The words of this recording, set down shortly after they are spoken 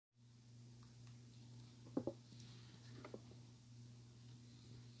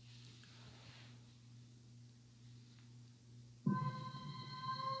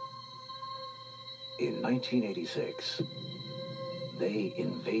In 1986, they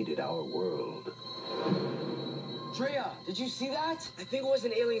invaded our world. Drea, did you see that? I think it was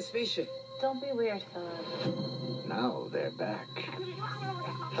an alien spaceship. Don't be weird, Philip. Now they're back.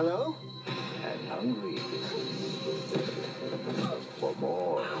 Hello? And hungry for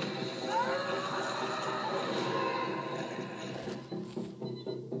more.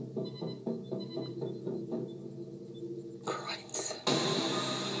 Christ.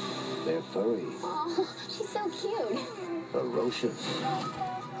 They're furry, Oh, she's so cute. ferocious,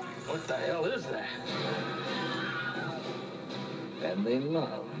 What the hell is that? and they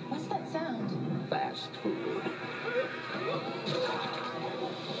love What's that sound? fast food.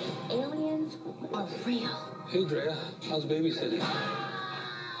 Aliens are real. Hey, Drea, how's babysitting?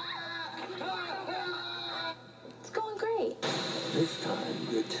 It's going great. This time,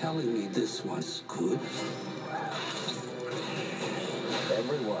 You're telling me this one's good?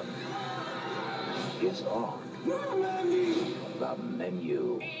 everyone is on the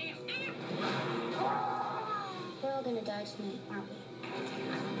menu. We're all gonna die tonight, aren't we?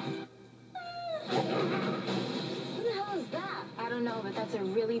 Who the hell is that? I don't know, but that's a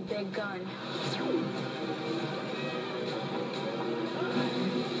really big gun.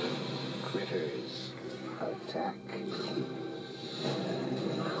 Critters attack.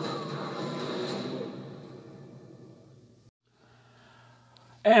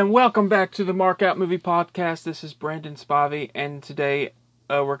 And welcome back to the Mark Out Movie Podcast. This is Brandon Spivey, and today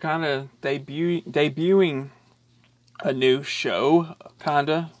we're kind of debuting a new show.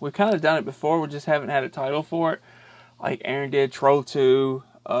 We've kind of done it before, we just haven't had a title for it. Like Aaron did Troll 2,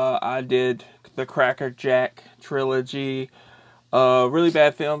 I did the Cracker Jack trilogy. Really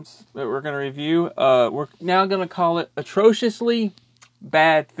bad films that we're going to review. We're now going to call it Atrociously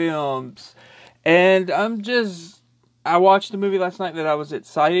Bad Films. And I watched a movie last night that I was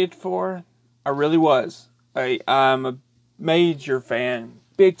excited for. I really was. I'm a major fan,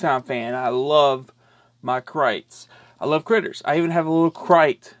 big time fan. I love my Krites. I love critters. I even have a little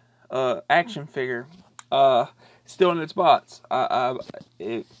Krite action figure still in its box. I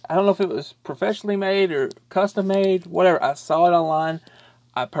don't know if it was professionally made or custom made, whatever. I saw it online.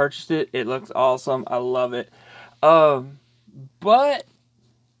 I purchased it. It looks awesome. I love it. But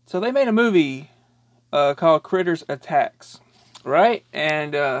so they made a movie called Critters Attacks, right?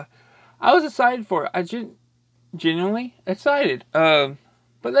 And I was excited for it. I genuinely excited. But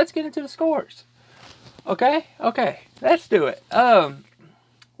let's get into the scores. Okay, let's do it.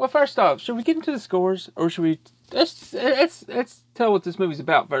 Well, first off, should we get into the scores, or should we let's tell what this movie's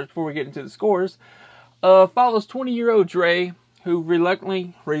about first before we get into the scores? Follows 20-year-old Dre, who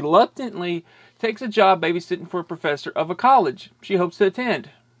reluctantly takes a job babysitting for a professor of a college she hopes to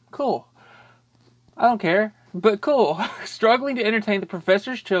attend. Cool. I don't care, but cool. Struggling to entertain the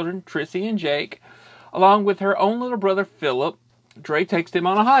professor's children, Trissy and Jake, along with her own little brother, Philip, Dre takes them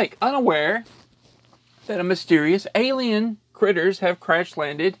on a hike, unaware that a mysterious alien critters have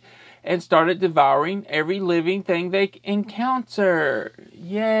crash-landed and started devouring every living thing they encounter.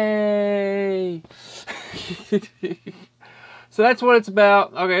 Yay! So that's what it's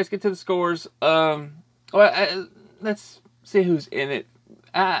about. Okay, let's get to the scores. Let's see who's in it.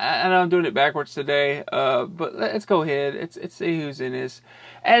 I know I'm doing it backwards today, but let's go ahead. Let's see who's in this.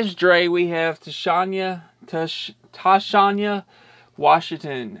 As Dre, we have Tashanya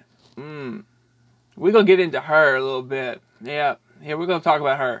Washington. We're going to get into her a little bit. Yeah, we're going to talk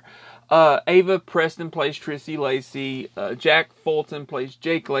about her. Ava Preston plays Trissy Lacey. Jack Fulton plays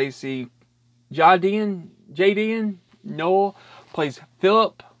Jake Lacey. Jadian Noel plays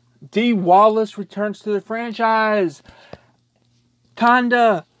Philip. Dee Wallace returns to the franchise.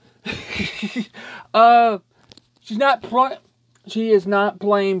 Kinda. She is not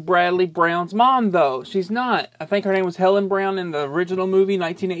playing Bradley Brown's mom, though. She's not. I think her name was Helen Brown in the original movie,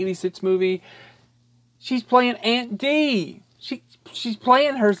 1986 movie. She's playing Aunt Dee. She's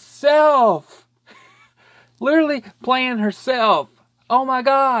playing herself. Literally playing herself. Oh my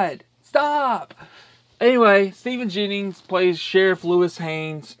God. Stop. Anyway, Stephen Jennings plays Sheriff Lewis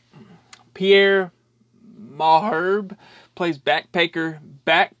Haynes. Pierre Maherb plays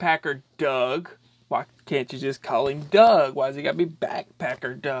Backpacker Doug. Why can't you just call him Doug? Why does he got to be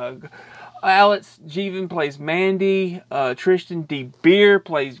Backpacker Doug? Alex Jeevan plays Mandy. Tristan D. Beer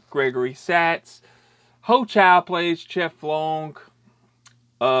plays Gregory Satz. Ho Chow plays Chef Long.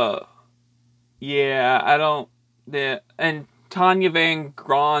 And Tanya Van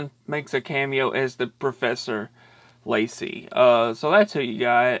Graan makes a cameo as the Professor Lacey. So that's who you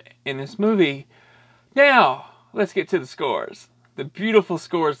got in this movie. Now, let's get to the scores. The beautiful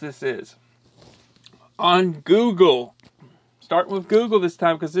scores this is. On Google, starting with Google this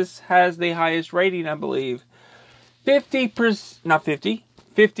time because this has the highest rating, I believe.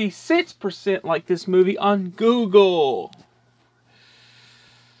 56% like this movie on Google.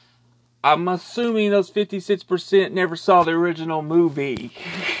 I'm assuming those 56% never saw the original movie.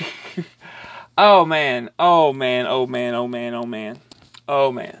 Oh man. Gotta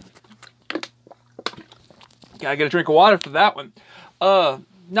get a drink of water for that one.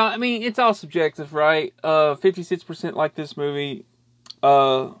 No, I mean, it's all subjective, right? 56% like this movie.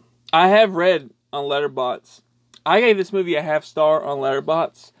 I have read on Letterboxd. I gave this movie a 0.5 star on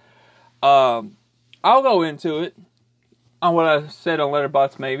Letterboxd. I'll go into it on what I said on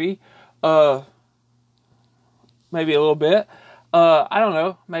Letterboxd, maybe. Maybe a little bit. I don't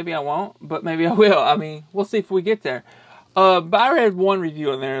know. Maybe I won't, but maybe I will. I mean, we'll see if we get there. But I read one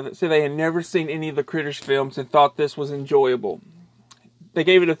review in there that said they had never seen any of the Critters films and thought this was enjoyable. They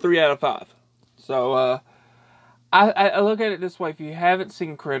gave it a 3 out of 5. So, I look at it this way. If you haven't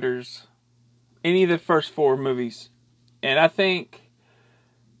seen Critters, any of the first 4 movies, and I think,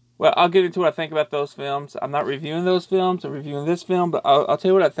 well, I'll get into what I think about those films. I'm not reviewing those films. I'm reviewing this film, but I'll tell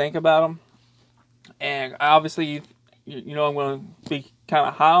you what I think about them. And obviously, you know I'm going to be kind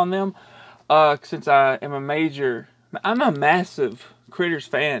of high on them, since I'm a massive Critters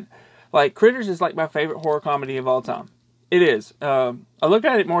fan. Like, Critters is like my favorite horror comedy of all time. It is. I look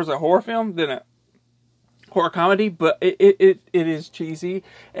at it more as a horror film than a horror comedy, but it is cheesy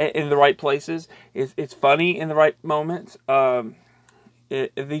in the right places. It's funny in the right moments.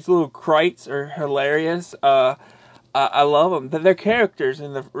 These little Krites are hilarious. I love them. They're characters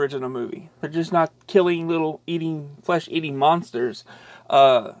in the original movie. They're just not killing little flesh-eating monsters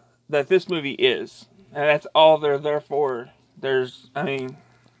that this movie is. And that's all they're there for. Oh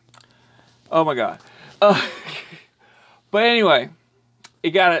my god. But anyway,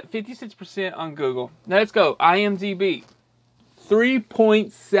 it got a 56% on Google. Now let's go. IMDb.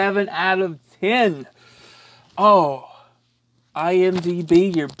 3.7 out of 10. Oh.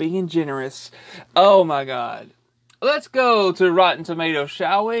 IMDb, you're being generous. Oh my god. Let's go to Rotten Tomatoes,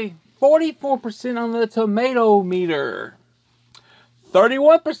 shall we? 44% on the tomato meter.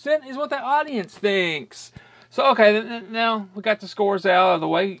 31% is what the audience thinks. So, okay, now we got the scores out of the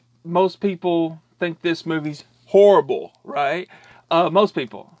way. Most people think this movie's horrible, right? Most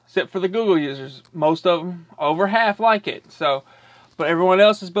people, except for the Google users. Most of them, over half, like it. So, but everyone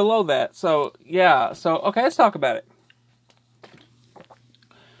else is below that. So, yeah. So, okay, let's talk about it.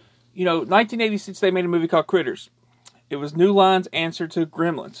 You know, 1986, they made a movie called Critters. It was New Line's answer to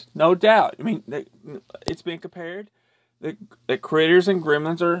Gremlins. No doubt. I mean, it's been compared. The Critters and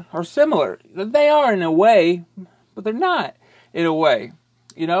Gremlins are similar. They are in a way, but they're not in a way.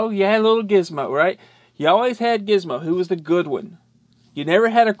 You know, you had a little Gizmo, right? You always had Gizmo, who was the good one. You never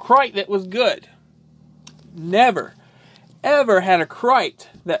had a Krite that was good. Never, ever had a Krite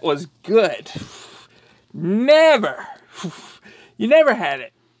that was good. Never. You never had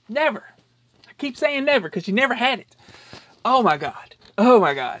it. Never. I keep saying never because you never had it. Oh my god. Oh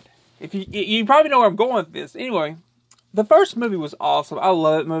my god. If you probably know where I'm going with this. Anyway, the first movie was awesome. I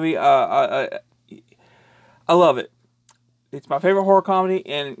love that movie. I love it. It's my favorite horror comedy,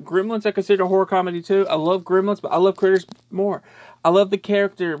 and Gremlins I consider a horror comedy too. I love Gremlins, but I love Critters more. I love the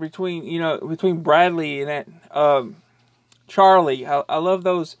character between Bradley and that Charlie. I love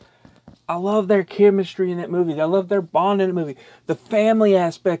those. I love their chemistry in that movie. I love their bond in the movie. The family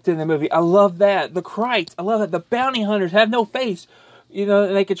aspect in the movie. I love that. The Krites. I love it. The bounty hunters have no face. You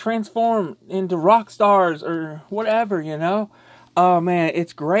know, they could transform into rock stars or whatever, you know. Oh, man,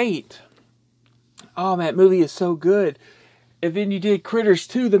 it's great. Oh, man, that movie is so good. And then you did Critters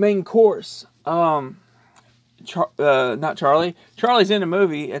 2, the main course. Not Charlie. Charlie's in the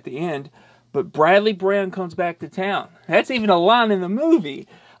movie at the end. But Bradley Brown comes back to town. That's even a line in the movie.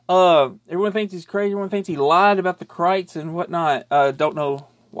 Everyone thinks he's crazy. Everyone thinks he lied about the Krites and whatnot. Don't know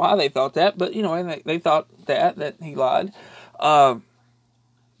why they thought that, but you know, they thought that he lied.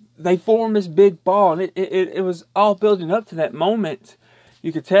 They formed this big ball, and it was all building up to that moment.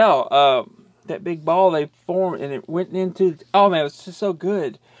 You could tell that big ball they formed, and it went into. Oh man, it was just so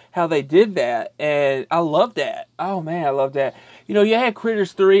good how they did that, and I love that. Oh man, I love that. You know, you had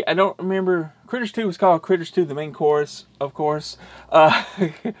Critters 3. I don't remember. Critters 2 was called Critters 2, the main course, of course,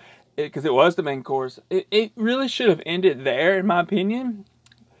 because it was the main course. It really should have ended there, in my opinion.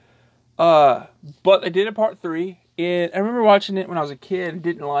 But they did a part 3. And I remember watching it when I was a kid and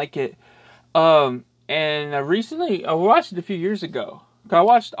didn't like it. And recently, I watched it a few years ago. I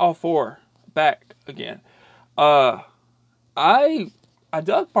watched all 4 back again. I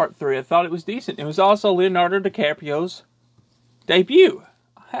dug part 3. I thought it was decent. It was also Leonardo DiCaprio's debut.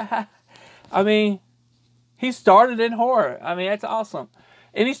 I mean, He started in horror. I mean, that's awesome.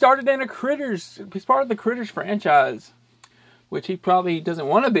 And he started in he's part of the Critters franchise, which he probably doesn't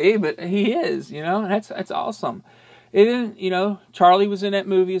want to be, but he is, and that's awesome. And then, Charlie was in that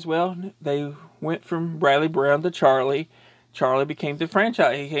movie as well. They went from Bradley Brown to Charlie. Charlie became the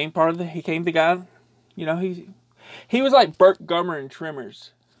franchise. He became the guy, he was like Burt Gummer in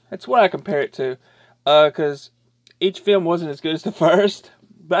Tremors. That's what I compare it to. Because each film wasn't as good as the first,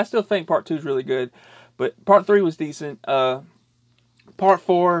 but I still think part 2 is really good. But part 3 was decent. Part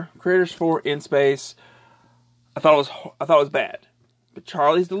 4, Critters 4, In Space, I thought it was bad. But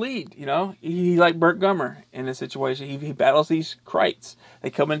Charlie's the lead, He like Burt Gummer in this situation. He battles these Krites. They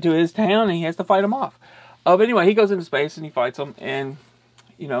come into his town and he has to fight them off. But anyway, he goes into space and he fights them, and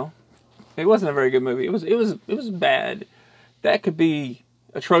it wasn't a very good movie. It was bad. That could be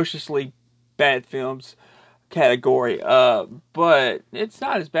atrociously bad films category. But it's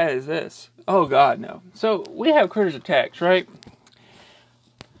not as bad as this. Oh God, no. So we have Critters Attacks, right?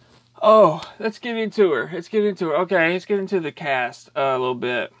 Oh, let's get into her. Okay, let's get into the cast a little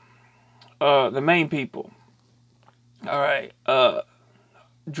bit. The main people. All right.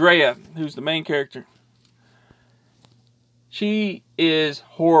 Drea, who's the main character. She is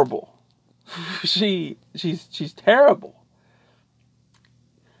horrible. She's terrible.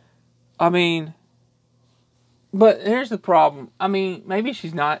 I mean, but here's the problem. I mean, maybe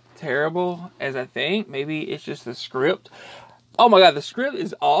she's not terrible as I think. Maybe it's just the script. Oh my God, the script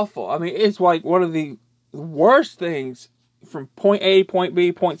is awful. I mean, it's like one of the worst things from point A, point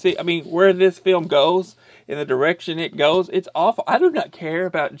B, point C. I mean, where this film goes, in the direction it goes, it's awful. I do not care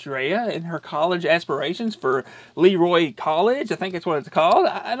about Drea and her college aspirations for Leroy College. I think that's what it's called.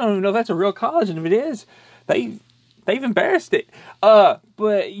 I don't even know if that's a real college, and if it is, they've embarrassed it. But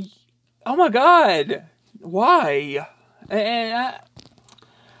oh my God, why? And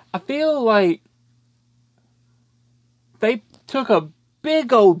I feel like they took a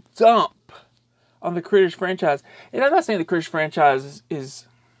big old dump on the Critters franchise. And I'm not saying the Critters franchise is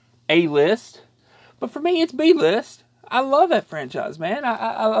A-list, but for me, it's B-list. I love that franchise, man.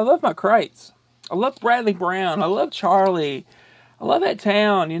 I love my Krites. I love Bradley Brown. I love Charlie. I love that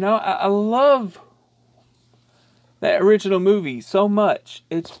town, I love that original movie so much.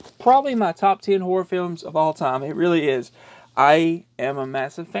 It's probably my top 10 horror films of all time. It really is. I am a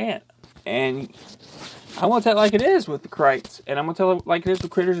massive fan. And I want to tell it like it is with the Krites. And I'm going to tell it like it is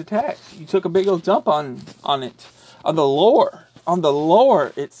with Critters Attacks. You took a big old dump on it. On the lore. On the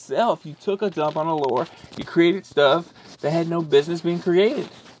lore itself. You took a dump on the lore. You created stuff that had no business being created.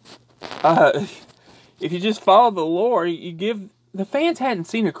 If you just follow the lore, you give... The fans hadn't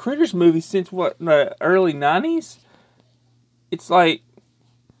seen a Critters movie since, what, the early 90s? It's like,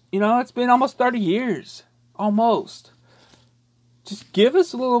 it's been almost 30 years. Almost. Just give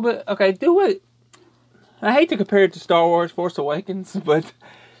us a little bit... Okay, do it. I hate to compare it to Star Wars Force Awakens, but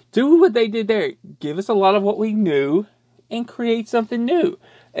do what they did there. Give us a lot of what we knew and create something new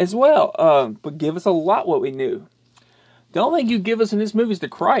as well. But give us a lot what we knew. The only thing you give us in this movie is the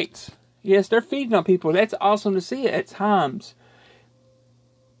Krites. Yes, they're feeding on people. That's awesome to see it at times.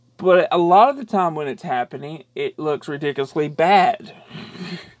 But a lot of the time when it's happening, it looks ridiculously bad.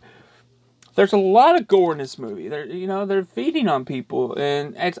 There's a lot of gore in this movie. They're feeding on people,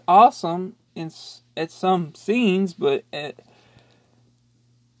 and it's awesome at some scenes, but it's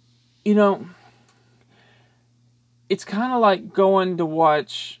kind of like going to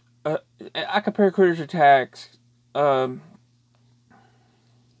watch. I compare Critters Attacks. I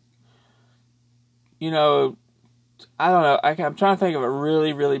don't know. I'm trying to think of a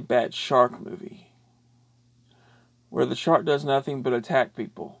really, really bad shark movie where the shark does nothing but attack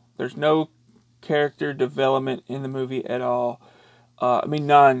people. There's no character development in the movie at all.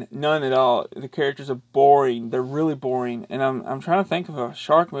 None at all. The characters are boring. They're really boring. And I'm trying to think of a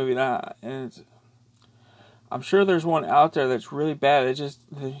shark movie I'm sure there's one out there that's really bad. It's just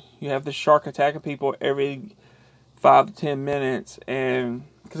you have the shark attacking people every 5 to 10 minutes, and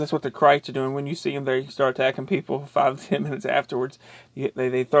because that's what the Krites are doing. When you see them there, you start attacking people 5 to 10 minutes afterwards. They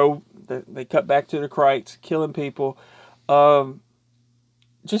cut back to the Krites, killing people.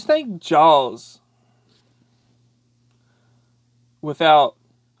 Just think Jaws without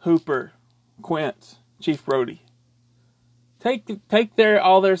Hooper, Quint, Chief Brody. Take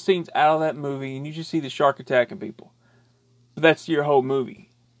all their scenes out of that movie, and you just see the shark attacking people. But that's your whole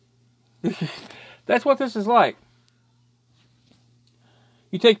movie. That's what this is like.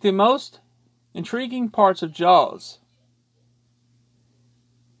 You take the most intriguing parts of Jaws.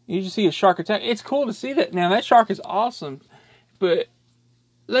 You just see a shark attack. It's cool to see that. Now, that shark is awesome. But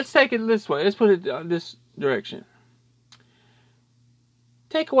let's take it this way. Let's put it this direction.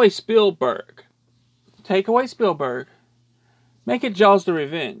 Take away Spielberg. take away Spielberg. Make it Jaws the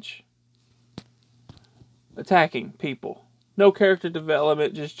Revenge. Attacking people. No character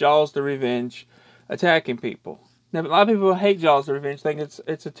development, just Jaws the Revenge. Attacking people. Now, a lot of people hate Jaws the Revenge, think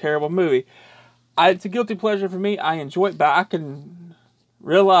it's a terrible movie. It's a guilty pleasure for me. I enjoy it, but I can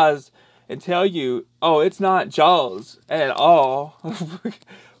realize and tell you, oh, it's not Jaws at all.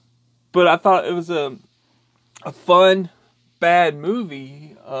 But I thought it was a fun, bad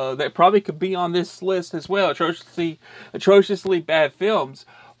movie that probably could be on this list as well. Atrociously bad films.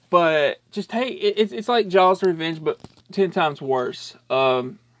 But just, hey, it's like Jaws the Revenge, but 10 times worse.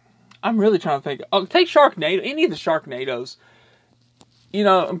 I'm really trying to think. Oh, take Sharknado, any of the Sharknados,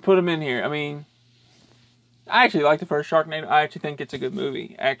 and put them in here. I mean, I actually like the first Sharknado. I actually think it's a good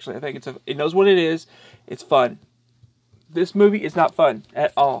movie. Actually, I think it knows what it is. It's fun. This movie is not fun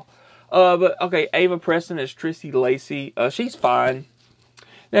at all. But okay, Ava Preston as Trissy Lacey. She's fine.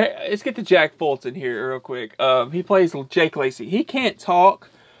 Now, let's get to Jack Fulton here real quick. He plays Jake Lacey. He can't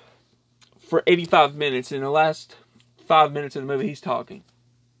talk for 85 minutes. In the last 5 minutes of the movie, he's talking.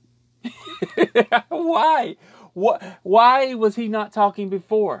 Why? Why was he not talking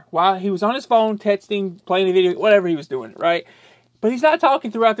before? Why? He was on his phone, texting, playing a video, whatever he was doing, right? But he's not talking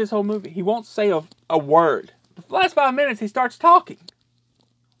throughout this whole movie. He won't say a word. The last 5 minutes, he starts talking.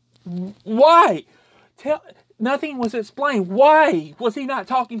 Why? Nothing was explained. Why was he not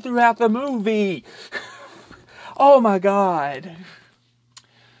talking throughout the movie? Oh my God.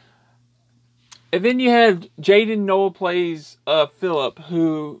 And then you have Jaden Noel plays Philip,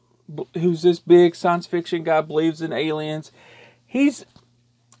 who's this big science fiction guy, believes in aliens. The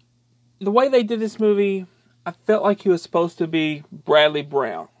way they did this movie, I felt like he was supposed to be Bradley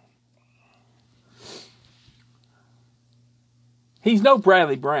Brown. He's no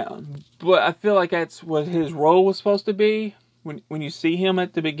Bradley Brown, but I feel like that's what his role was supposed to be when you see him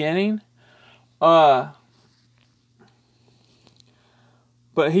at the beginning. But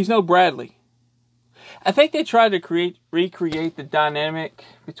he's no Bradley. I think they tried to recreate the dynamic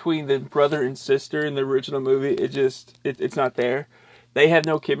between the brother and sister in the original movie. It's not there. They have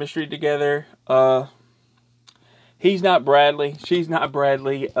no chemistry together. He's not Bradley. She's not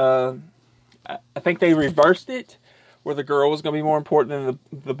Bradley. I think they reversed it, where the girl was going to be more important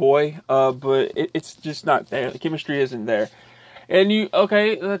than the boy. But it's just not there. The chemistry isn't there. And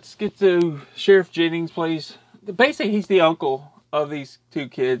let's get to Sheriff Jennings plays. Basically, he's the uncle of these two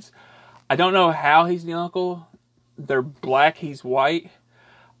kids. I don't know how he's the uncle. They're black, he's white.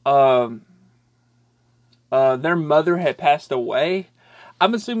 Their mother had passed away.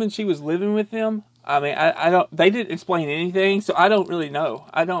 I'm assuming she was living with them. I mean, I don't. They didn't explain anything, so I don't really know.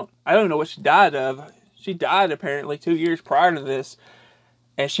 I don't know what she died of. She died apparently 2 years prior to this,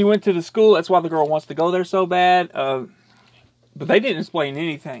 and she went to the school. That's why the girl wants to go there so bad. But they didn't explain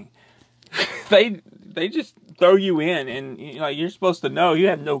anything. They just throw you in, and you're supposed to know. You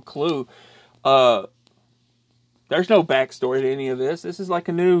have no clue. There's no backstory to any of this. This is like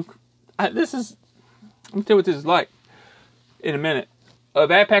a new. Let me tell you what this is like in a minute.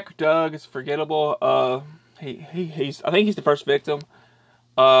 Backpacker Doug is forgettable. He's I think he's the first victim.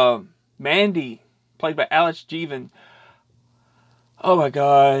 Mandy, played by Alex Jeevan. Oh my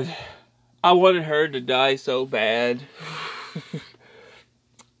God, I wanted her to die so bad.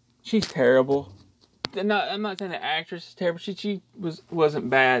 She's terrible. I'm not saying the actress is terrible. She wasn't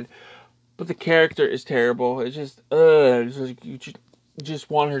bad, but the character is terrible. It's just you just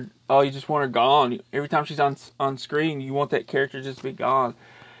want her. Oh, you just want her gone. Every time she's on screen, you want that character just to be gone.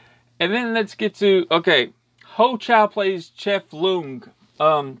 And then let's get to Ho Chow plays Chef Lung.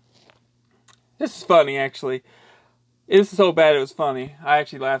 This is funny actually. This is so bad it was funny. I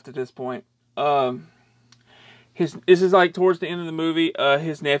actually laughed at this point. This is like towards the end of the movie.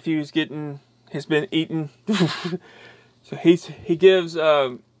 His nephew's has been eaten. So he gives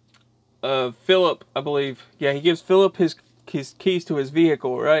Philip, I believe. Yeah, he gives Philip his keys to his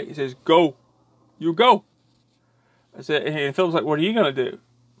vehicle, right? He says, "Go. You go." I said, and Philip's like, "What are you gonna do?"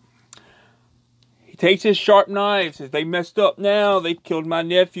 He takes his sharp knife, says, "They messed up now. They killed my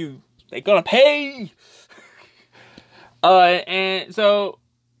nephew. They gonna pay." And so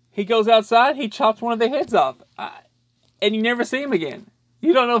he goes outside, he chops one of their heads off. And you never see him again.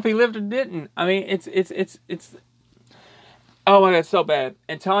 You don't know if he lived or didn't. I mean, it's oh my God, it's so bad.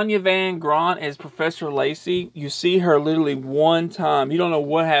 And Tanya Van Grant as Professor Lacey. You see her literally one time. You don't know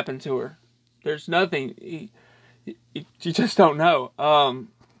what happened to her. There's nothing. You just don't know.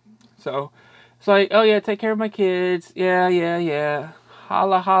 So it's like, oh yeah, take care of my kids. Yeah.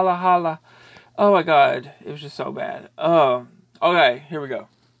 Holla, holla, holla. Oh my God, it was just so bad. Okay, here we go.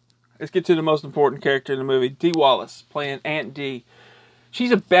 Let's get to the most important character in the movie. Dee Wallace, playing Aunt Dee.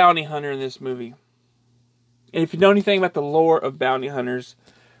 She's a bounty hunter in this movie. And if you know anything about the lore of bounty hunters,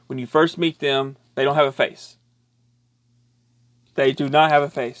 when you first meet them, they don't have a face. They do not have a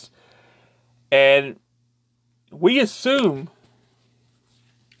face. And we assume,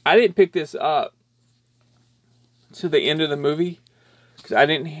 I didn't pick this up to the end of the movie because I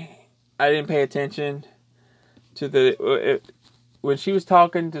didn't pay attention to when she was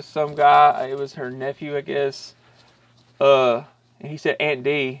talking to some guy. It was her nephew, I guess. And he said Aunt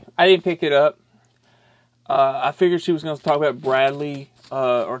D. I didn't pick it up. I figured she was going to talk about Bradley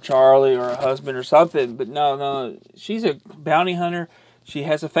or Charlie or her husband or something, but no. She's a bounty hunter. She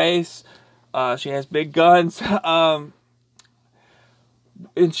has a face. She has big guns.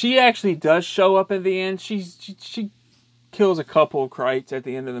 And she actually does show up at the end. She kills a couple of Krites at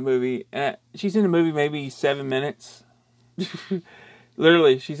the end of the movie. She's in the movie maybe 7 minutes.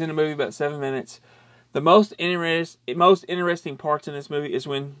 Literally, she's in the movie about 7 minutes. The most interesting parts in this movie is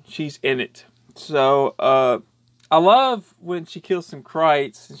when she's in it. So, I love when she kills some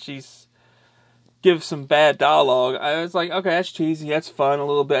Krites and gives some bad dialogue. I was like, okay, that's cheesy, that's fun a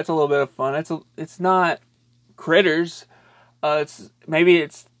little bit. That's a little bit of fun. It's not Critters. Maybe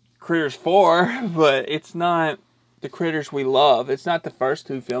it's Critters 4, but it's not the Critters we love. It's not the first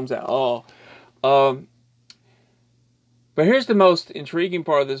two films at all. But here's the most intriguing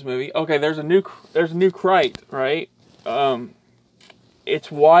part of this movie. Okay, there's a new Krite, right?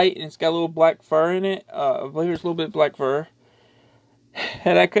 It's white and it's got a little black fur in it. I believe there's a little bit of black fur.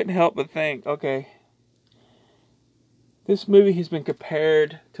 And I couldn't help but think, okay, this movie has been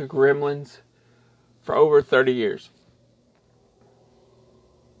compared to Gremlins for over 30 years.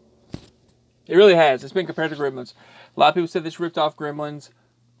 It really has. It's been compared to Gremlins. A lot of people said this ripped off Gremlins.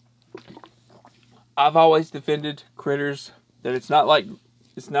 I've always defended Critters, that it's not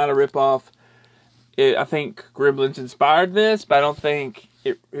a rip-off. I think Gremlins inspired this, but I don't think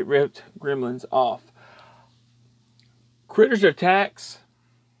it ripped Gremlins off. Critters Attacks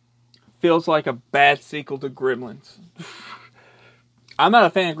feels like a bad sequel to Gremlins. I'm not a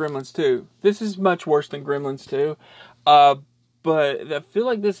fan of Gremlins 2. This is much worse than Gremlins 2. But I feel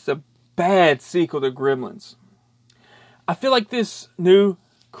like this is a bad sequel to Gremlins. I feel like this new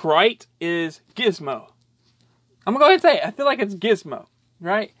Krite is Gizmo. I'm going to go ahead and say it. I feel like it's Gizmo,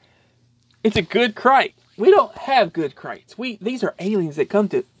 right? It's a good Krite. We don't have good Krites. These are aliens that come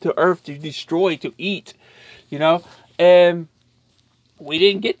to Earth to destroy, to eat, you know? And we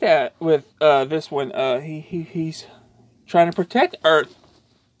didn't get that with this one. He's trying to protect Earth.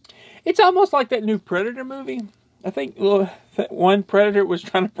 It's almost like that new Predator movie. I think that one Predator was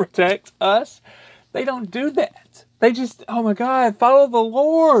trying to protect us. They don't do that. They just, oh my God, follow the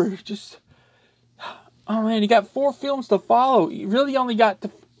lore. Just, oh man, you got 4 films to follow. You really only got to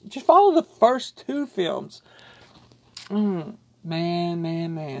just follow the first 2 films. Man.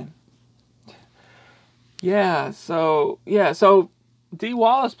 Yeah, so Dee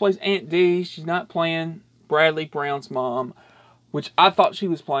Wallace plays Aunt D. She's not playing Bradley Brown's mom, which I thought she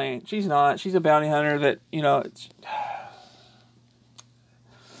was playing. She's not. She's a bounty hunter that, you know,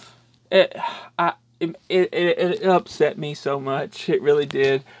 it upset me so much. It really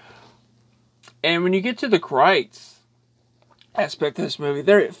did. And when you get to the Krites aspect of this movie,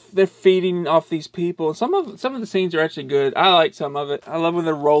 they're feeding off these people. Some of the scenes are actually good. I like some of it. I love when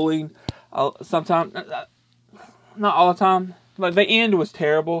they're rolling. Sometimes, not all the time. Like the end was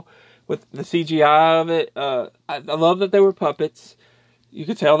terrible with the CGI of it. I love that they were puppets. You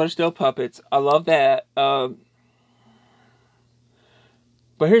could tell they're still puppets. I love that. But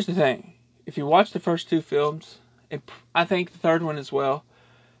here's the thing. If you watch the first 2 films, and I think the third one as well.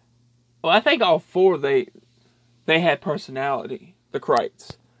 Well, I think all 4, they had personality. The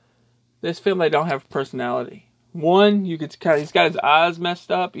Krites. This film, they don't have personality. One, you could he's got his eyes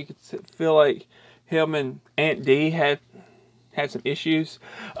messed up. You could feel like him and Aunt D had some issues.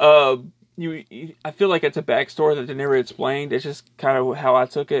 I feel like it's a backstory that they never explained. It's just kind of how I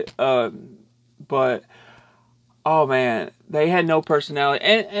took it. But oh man, they had no personality.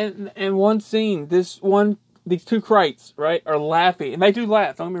 And one scene, these 2 Krites, right, are laughing, and they do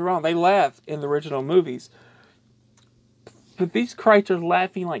laugh. Don't get me wrong, they laugh in the original movies. But these Krites are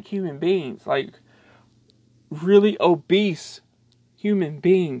laughing like human beings, like really obese human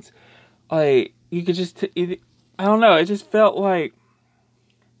beings. Like you could just, I don't know. It just felt like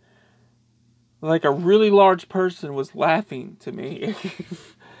a really large person was laughing to me.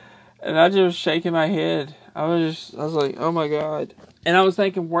 And I just was shaking my head. I was like, oh my God. And I was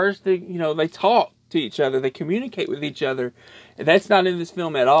thinking, they talk to each other. They communicate with each other. And that's not in this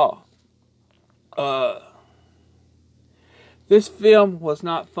film at all. This film was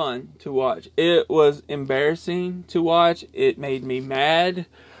not fun to watch. It was embarrassing to watch. It made me mad.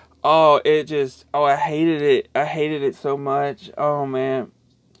 I hated it. I hated it so much. Oh, man.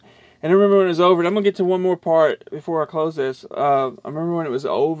 And I remember when it was over, and I'm going to get to one more part before I close this. I remember when it was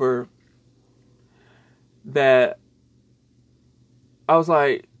over that I was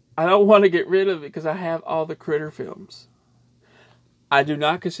like, I don't want to get rid of it because I have all the Critter films. I do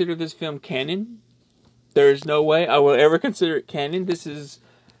not consider this film canon. There is no way I will ever consider it canon. This is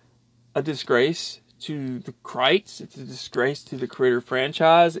a disgrace to the Krites. It's a disgrace to the Critter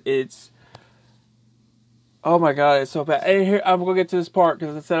franchise. Oh my God, it's so bad. And here, I'm going to get to this part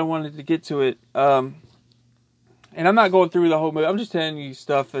because I said I wanted to get to it. And I'm not going through the whole movie. I'm just telling you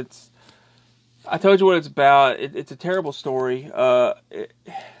stuff I told you what it's about. It's a terrible story.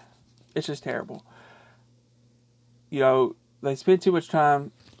 It's just terrible. You know, they spend too much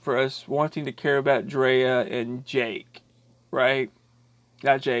time for us wanting to care about Drea and Jake, right?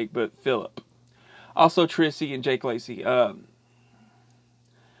 Not Jake, but Philip. Also Trissy and Jake Lacey.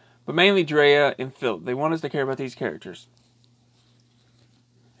 But mainly Drea and Philip. They want us to care about these characters.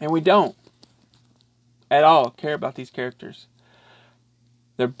 And we don't at all care about these characters.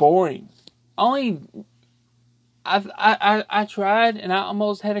 They're boring. I tried, and I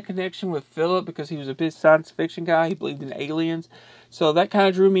almost had a connection with Philip because he was a big science fiction guy. He believed in aliens. So that kind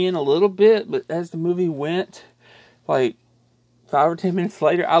of drew me in a little bit. But as the movie went, like 5 or 10 minutes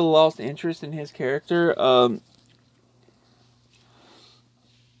later, I lost interest in his character.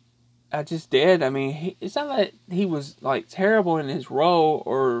 I just did. I mean, it's not that he was like terrible in his role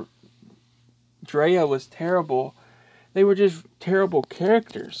or Drea was terrible. They were just terrible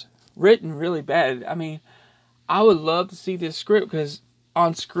characters. Written really bad. I mean, I would love to see this script because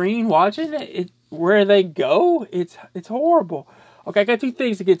on screen watching it, where they go, it's horrible. Okay, I got 2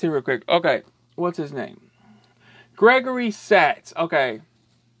 things to get to real quick. Okay, what's his name? Gregory Satz. Okay.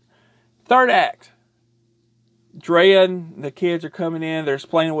 3rd act. Drea and the kids are coming in. They're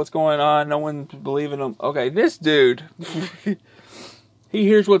explaining what's going on. No one's believing them. Okay, this dude, he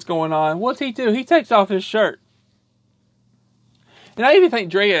hears what's going on. What's he do? He takes off his shirt. And I even think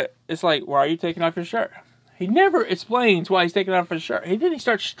Drea is like, why are you taking off your shirt? He never explains why he's taking off his shirt. He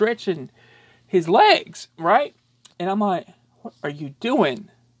starts stretching his legs, right? And I'm like, what are you doing?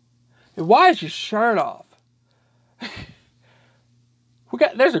 And why is your shirt off?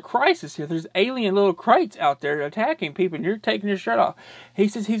 There's a crisis here. There's alien little Krites out there attacking people, and you're taking your shirt off. He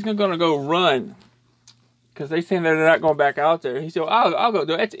says he's going to go run. Because they saying they're not going back out there. He said, I'll go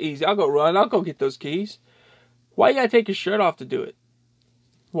do it. That's easy. I'll go run. I'll go get those keys. Why you got to take your shirt off to do it?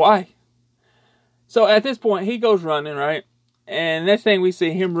 Why? So at this point, he goes running, right? And next thing we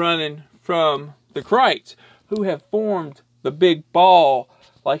see him running from the Krites, who have formed the big ball,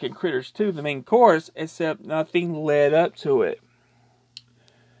 like in Critters 2, the main course, except nothing led up to it.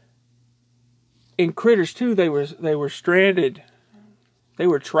 In Critters 2, they were stranded. They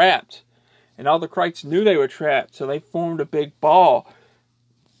were trapped. And all the Krites knew they were trapped, so they formed a big ball.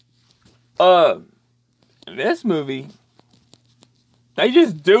 In this movie, they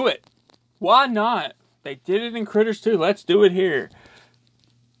just do it. Why not? They did it in Critters 2. Let's do it here.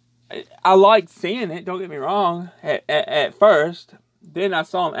 I liked seeing it, don't get me wrong, at first. Then I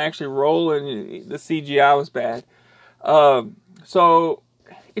saw them actually roll, and the CGI was bad. So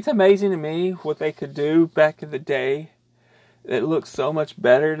it's amazing to me what they could do back in the day. It looks so much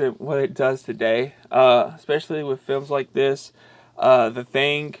better than what it does today, especially with films like this. The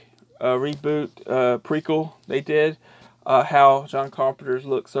Thing reboot, prequel they did, how John Carpenter's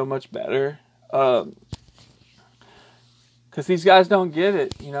look so much better. Because these guys don't get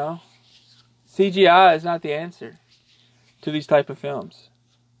it, you know. CGI is not the answer to these type of films.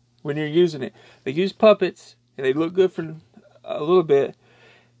 When you're using it, they use puppets and they look good for a little bit.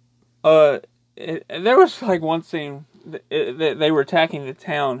 And there was like one scene that they were attacking the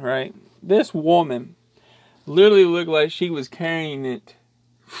town, right? This woman literally looked like she was carrying it,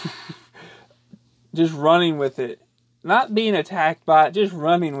 just running with it, not being attacked by it, just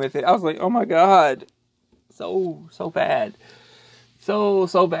running with it. I was like, oh my God, so bad,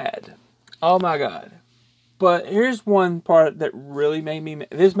 so bad. Oh my God. But here's one part that really made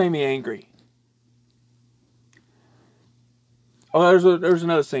me angry. Oh, there's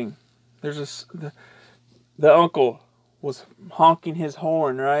another scene. The uncle was honking his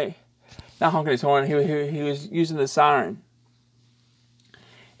horn, right? Not honking his horn. He was using the siren,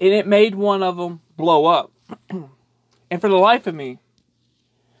 and it made one of them blow up. And for the life of me,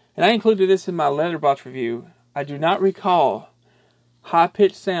 and I included this in my Letterboxd review, I do not recall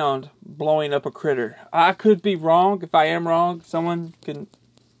high-pitched sound blowing up a critter. I could be wrong. If I am wrong, someone can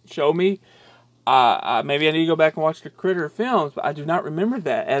show me. Maybe I need to go back and watch the Critter films, but I do not remember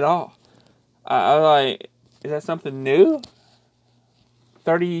that at all. I was like, is that something new?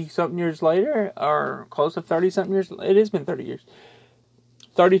 30-something years later, or close to 30-something years. It has been 30 years.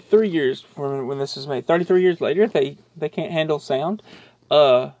 33 years from when this was made. 33 years later, they can't handle sound.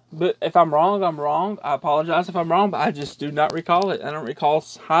 But if I'm wrong, I'm wrong. I apologize if I'm wrong, but I just do not recall it. I don't recall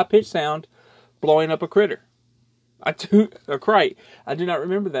high-pitched sound blowing up a critter. A crate. I do not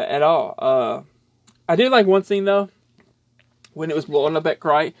remember that at all. I did like one scene, though, when it was blowing up that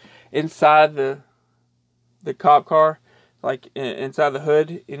crate inside the cop car, like inside the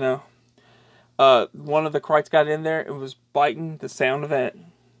hood, you know. One of the crates got in there and was biting the sound of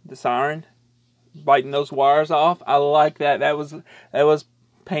the siren, biting those wires off. I like that. That was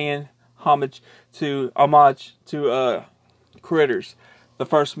paying homage to Critters, the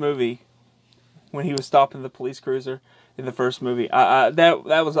first movie, when he was stopping the police cruiser in the first movie.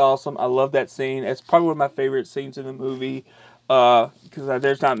 That was awesome. I love that scene. It's probably one of my favorite scenes in the movie, because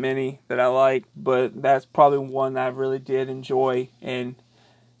there's not many that I like, but that's probably one I really did enjoy, and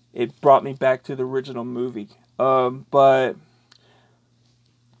it brought me back to the original movie. But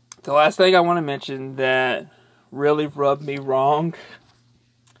the last thing I want to mention that really rubbed me wrong,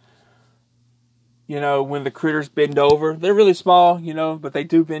 you know, when the critters bend over. They're really small, you know, but they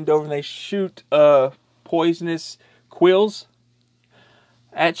do bend over and they shoot poisonous quills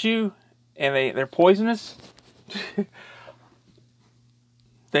at you, and they're poisonous.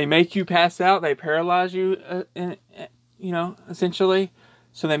 They make you pass out. They paralyze you, you know, essentially.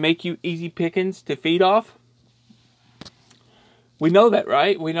 So they make you easy pickings to feed off. We know that,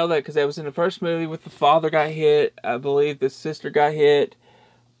 right? We know that because that was in the first movie with the father got hit. I believe the sister got hit.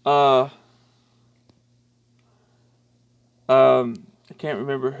 I can't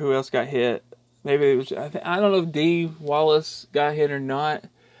remember who else got hit. Maybe it was, I don't know if Dee Wallace got hit or not.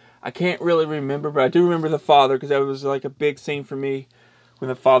 I can't really remember, but I do remember the father because that was like a big scene for me when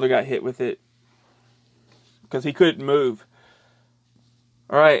the father got hit with it. Because he couldn't move.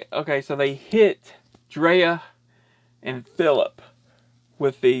 Alright, okay, so they hit Drea and Philip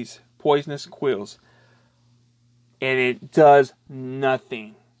with these poisonous quills. And it does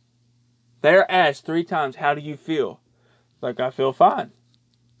nothing. They're asked 3 times, how do you feel? Like, I feel fine.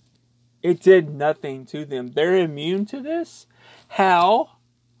 It did nothing to them. They're immune to this? How?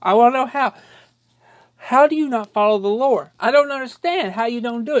 I want to know how. How do you not follow the lore? I don't understand how you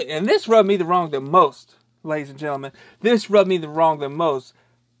don't do it. And this rubbed me the wrong the most, ladies and gentlemen. This rubbed me the wrong the most.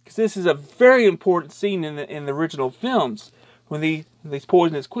 Because this is a very important scene in the original films. When these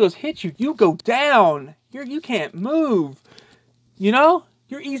poisonous quills hit you, you go down. You can't move. You know?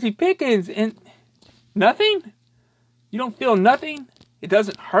 You're easy pickings. And nothing? You don't feel nothing? It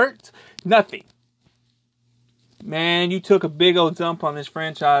doesn't hurt? Nothing. Man, you took a big old dump on this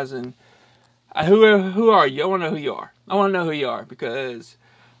franchise. And who are you? I want to know who you are. I want to know who you are. Because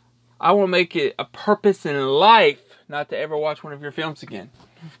I want to make it a purpose in life not to ever watch one of your films again.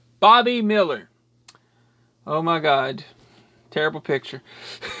 Bobby Miller. Oh my God. Terrible picture.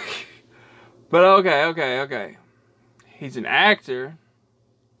 But okay. He's an actor.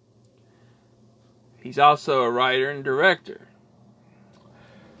 He's also a writer and director.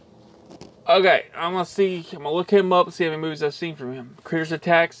 Okay, I'm gonna look him up and see how many movies I've seen from him. Critters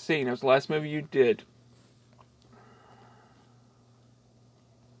Attack Scene. That was the last movie you did.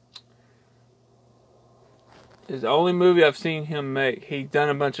 It's the only movie I've seen him make. He's done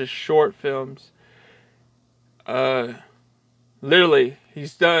a bunch of short films. Literally,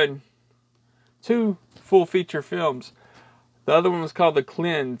 he's done 2 full feature films. The other one was called The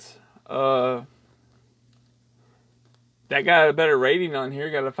Cleanse. That got a better rating on here.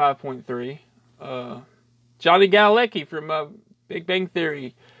 Got a 5.3. Johnny Galecki from Big Bang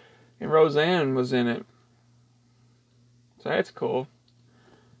Theory and Roseanne was in it. So that's cool.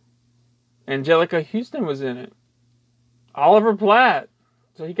 Angelica Houston was in it. Oliver Platt.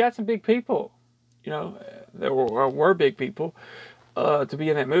 So he got some big people. You know, there were big people to be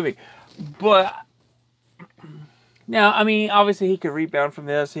in that movie. But now, I mean, obviously he could rebound from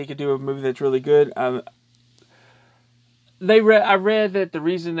this. He could do a movie that's really good. I read that the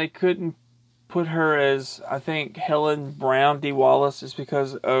reason they couldn't put her as, I think, Helen Brown Dee Wallace is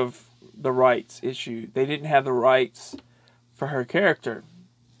because of the rights issue. They didn't have the rights for her character.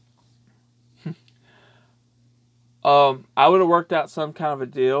 I would have worked out some kind of a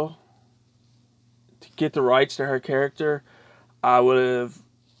deal to get the rights to her character. I would have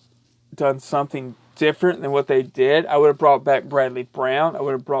done something different than what they did. I would have brought back Bradley Brown. I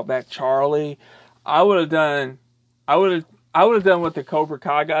would have brought back Charlie. I would have done what the Cobra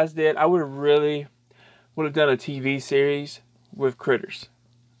Kai guys did. I would have done a TV series with Critters.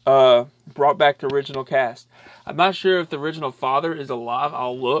 Brought back the original cast. I'm not sure if the original father is alive.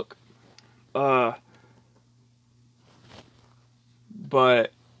 I'll look.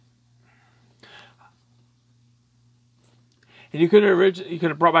 But and you could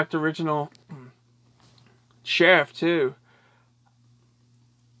have brought back the original sheriff too.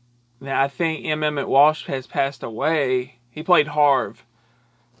 Now I think M. Emmett Walsh has passed away. He played Harv.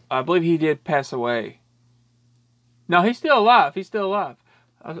 I believe he did pass away. No, he's still alive. He's still alive.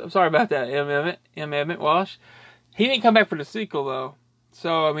 I'm sorry about that, M. Emmett Walsh. He didn't come back for the sequel though.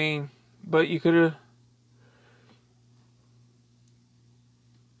 So I mean, but you could have.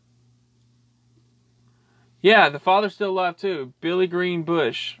 Yeah, the father's still alive too. Billy Green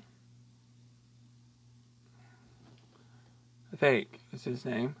Bush. I think is his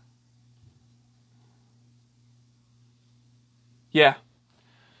name. Yeah.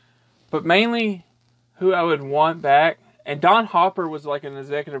 But mainly who I would want back, and Don Hopper was like an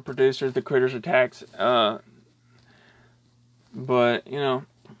executive producer of the Critters Attacks. But, you know,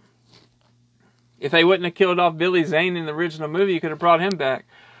 if they wouldn't have killed off Billy Zane in the original movie, you could have brought him back.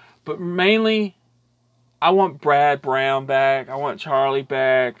 But mainly, I want Brad Brown back. I want Charlie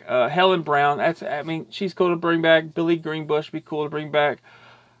back. Helen Brown, she's cool to bring back. Billy Greenbush would be cool to bring back.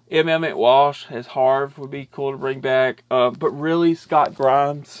 M. Emmett Walsh as Harv would be cool to bring back. But really, Scott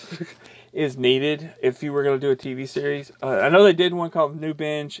Grimes is needed if you were going to do a TV series. I know they did one called New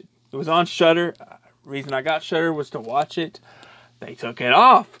Binge. It was on Shudder. The reason I got Shudder was to watch it. They took it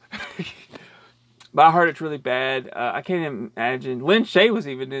off. But I heard it's really bad. I can't imagine. Lynn Shay was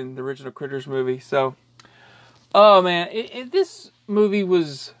even in the original Critters movie. So, oh man, this movie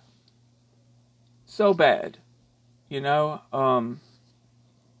was so bad. You know,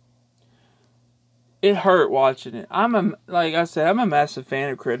 it hurt watching it. Like I said, I'm a massive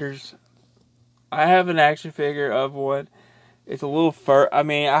fan of Critters. I have an action figure of one. It's a little fur. I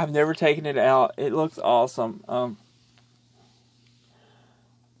mean, I've never taken it out. It looks awesome.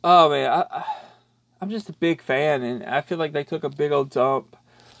 Oh man, I'm just a big fan, and I feel like they took a big old dump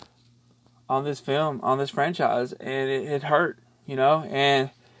on this film, on this franchise, and it hurt, you know, and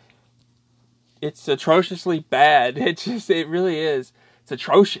it's atrociously bad. It really is. It's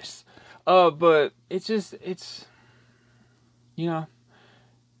atrocious. But it's you know,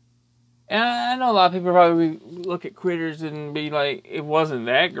 and I know a lot of people probably look at Critters and be like, it wasn't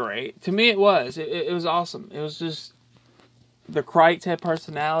that great. To me, it was. It was awesome. It was just, the Krites had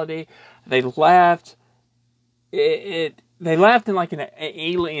personality. They laughed. They laughed in like an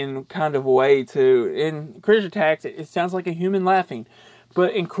alien kind of way too. In Critters Attacks, it sounds like a human laughing,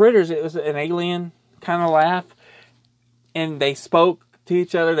 but in Critters, it was an alien kind of laugh, and they spoke to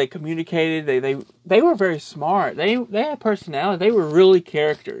each other. They communicated. They were very smart. They had personality. They were really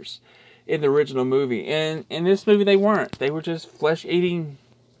characters in the original movie, and in this movie they weren't. They were just flesh-eating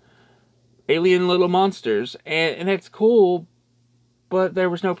alien little monsters, and it's cool, but there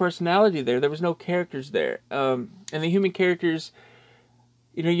was no personality there. There was no characters there. And the human characters,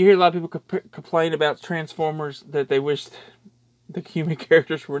 you know, you hear a lot of people complain about Transformers that they wished the human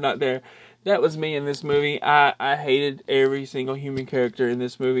characters were not there. That was me in this movie. I hated every single human character in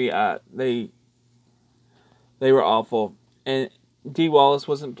this movie. They were awful. And Dee Wallace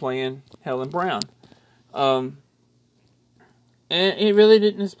wasn't playing Helen Brown. And it really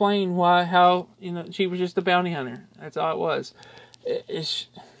didn't explain how, you know, she was just a bounty hunter. That's all it was. It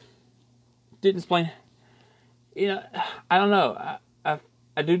didn't explain, you know, I don't know.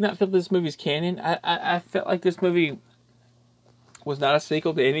 I do not feel this movie's canon. I felt like this movie was not a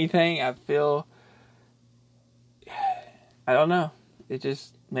sequel to anything. I don't know. It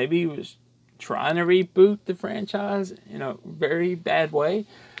just, maybe it was trying to reboot the franchise in a very bad way.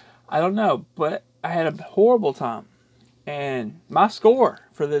 I don't know, but I had a horrible time. And my score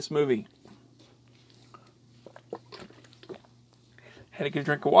for this movie, had to get a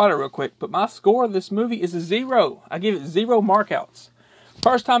drink of water real quick, but my score of this movie is a 0. I give it 0 markouts.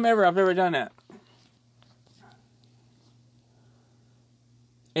 First time ever I've ever done that.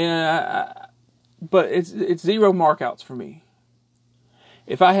 And but it's 0 markouts for me.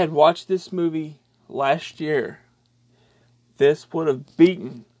 If I had watched this movie last year, this would have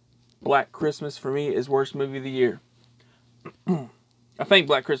beaten Black Christmas for me as worst movie of the year. I think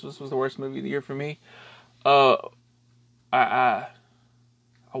Black Christmas was the worst movie of the year for me. I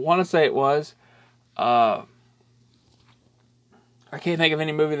want to say it was. I can't think of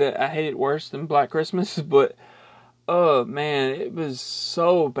any movie that I hated worse than Black Christmas, but oh man, it was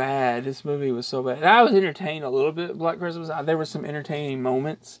so bad. This movie was so bad. And I was entertained a little bit. Black Christmas, there were some entertaining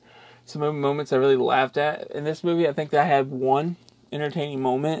moments. Some moments I really laughed at. In this movie, I think that I had one entertaining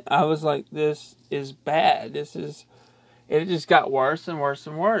moment. I was like, this is bad. It just got worse and worse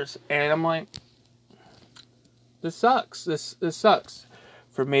and worse. And I'm like, this sucks. This sucks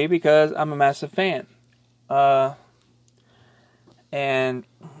for me because I'm a massive fan. And,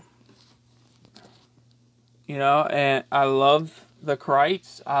 you know, and I love the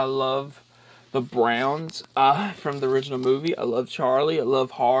Krites. I love the Browns from the original movie. I love Charlie. I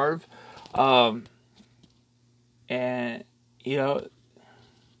love Harv. And, you know,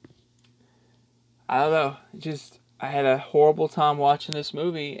 I don't know. Just, I had a horrible time watching this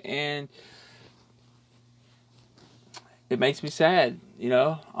movie, and it makes me sad, you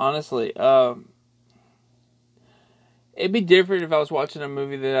know, honestly. It'd be different if I was watching a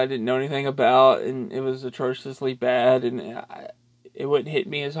movie that I didn't know anything about, and it was atrociously bad, and it wouldn't hit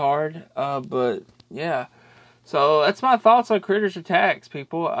me as hard. But, yeah. So, that's my thoughts on Critters Attacks,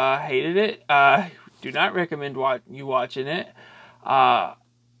 people. I hated it. I do not recommend you watching it. I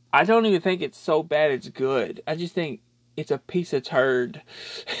don't even think it's so bad it's good. I just think it's a piece of turd.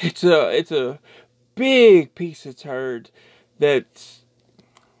 It's a big piece of turd it's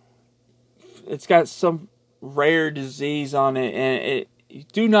got some rare disease on it, and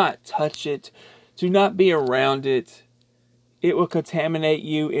do not touch it. Do not be around it. It will contaminate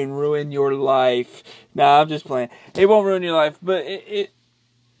you and ruin your life. Nah, I'm just playing. It won't ruin your life, but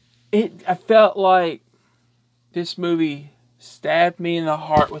I felt like this movie stabbed me in the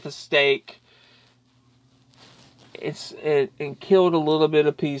heart with a stake. And killed a little bit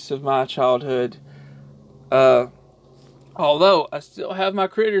of piece of my childhood. Although I still have my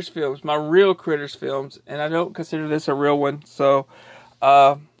Critters films, my real Critters films, and I don't consider this a real one. So,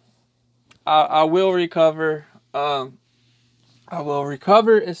 I will recover. I will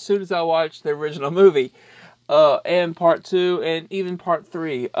recover as soon as I watch the original movie, and part 2, and even part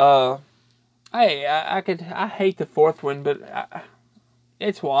 3. Hey, I hate the 4th one, but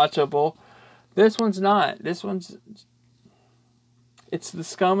it's watchable. This one's not. It's the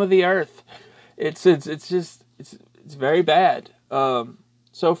scum of the earth. It's very bad.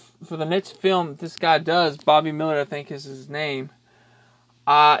 So for the next film this guy does, Bobby Miller, I think is his name.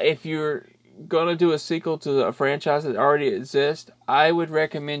 If you're gonna do a sequel to a franchise that already exists, I would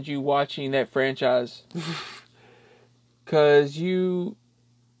recommend you watching that franchise. Cause I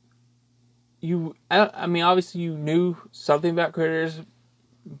mean, obviously you knew something about Critters,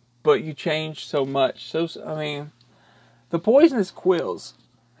 but you changed so much. So, I mean, the poisonous quills.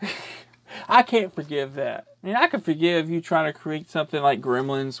 I can't forgive that. I mean, I can forgive you trying to create something like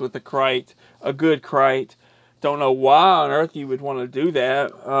Gremlins with a Krite, a good Krite. Don't know why on earth you would want to do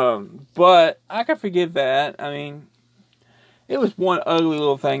that. But I can forgive that. I mean, it was one ugly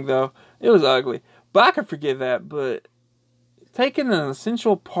little thing, though. It was ugly. But I can forgive that. But taking an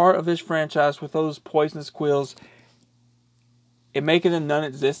essential part of this franchise with those poisonous quills and making them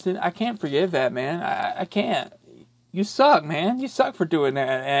non-existent, I can't forgive that, man. I can't. You suck, man. You suck for doing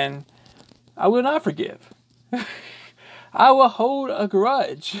that, and I will not forgive. I will hold a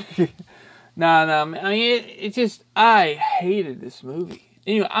grudge. No. I mean, it just, I hated this movie.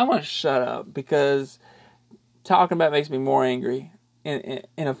 Anyway, I'm going to shut up because talking about it makes me more angry in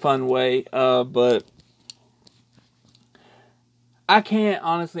a fun way. But I can't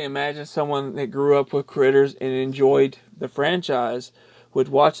honestly imagine someone that grew up with Critters and enjoyed the franchise would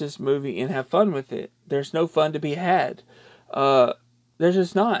watch this movie and have fun with it. There's no fun to be had. There's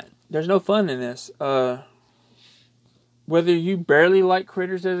just not. There's no fun in this. Whether you barely liked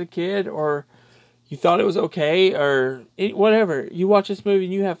Critters as a kid or you thought it was okay or whatever, you watch this movie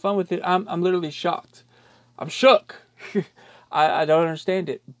and you have fun with it, I'm literally shocked. I'm shook. I don't understand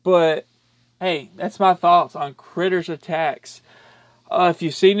it. But, hey, that's my thoughts on Critters Attacks. If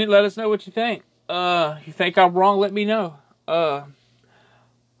you've seen it, let us know what you think. You think I'm wrong, let me know. I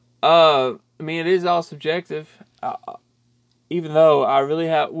mean, it is all subjective. Even though I really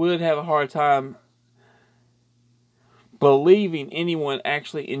would have a hard time believing anyone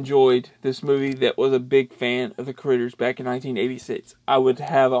actually enjoyed this movie that was a big fan of the Critters back in 1986. I would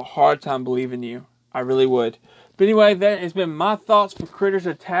have a hard time believing you. I really would. But anyway, that has been my thoughts for Critters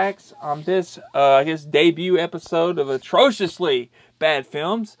Attacks on this, I guess, debut episode of atrociously bad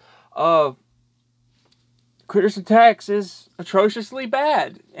films. Critters Attacks is atrociously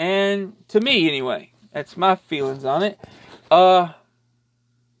bad. And to me, anyway. That's my feelings on it. But,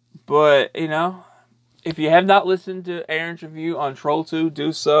 you know, if you have not listened to Aaron's review on Troll 2,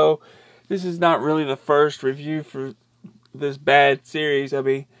 do so. This is not really the first review for this bad series. I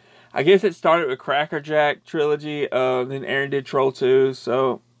mean, I guess it started with Cracker Jack trilogy, then Aaron did Troll 2,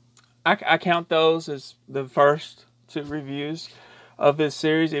 so I count those as the first 2 reviews of this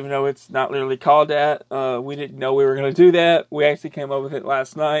series, even though it's not literally called that. We didn't know we were going to do that. We actually came up with it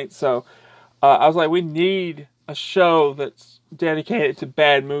last night, so I was like, we need a show that's dedicated to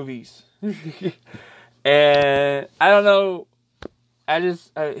bad movies. And I don't know,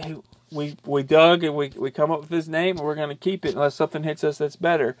 we dug and we come up with this name, and we're going to keep it unless something hits us that's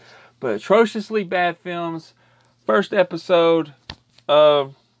better. But Atrociously Bad Films, first episode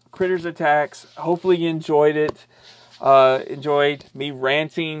of Critters Attacks. Hopefully you enjoyed it. Enjoyed me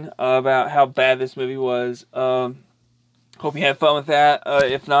ranting about how bad this movie was. Hope you had fun with that.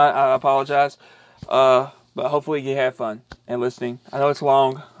 If not, I apologize. But hopefully you had fun and listening. I know it's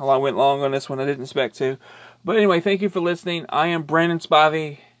long. I went long on this one. I didn't expect to. But anyway, thank you for listening. I am Brandon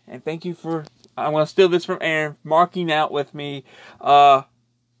Spivey. And thank you for... I'm going to steal this from Aaron. Marking out with me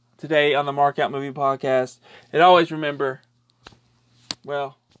today on the Mark Out Movie Podcast. And always remember...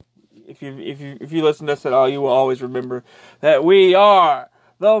 Well... If you listen to this at all, you will always remember that we are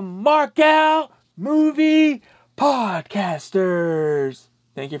the Mark Out Movie Podcasters.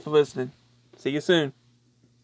 Thank you for listening. See you soon.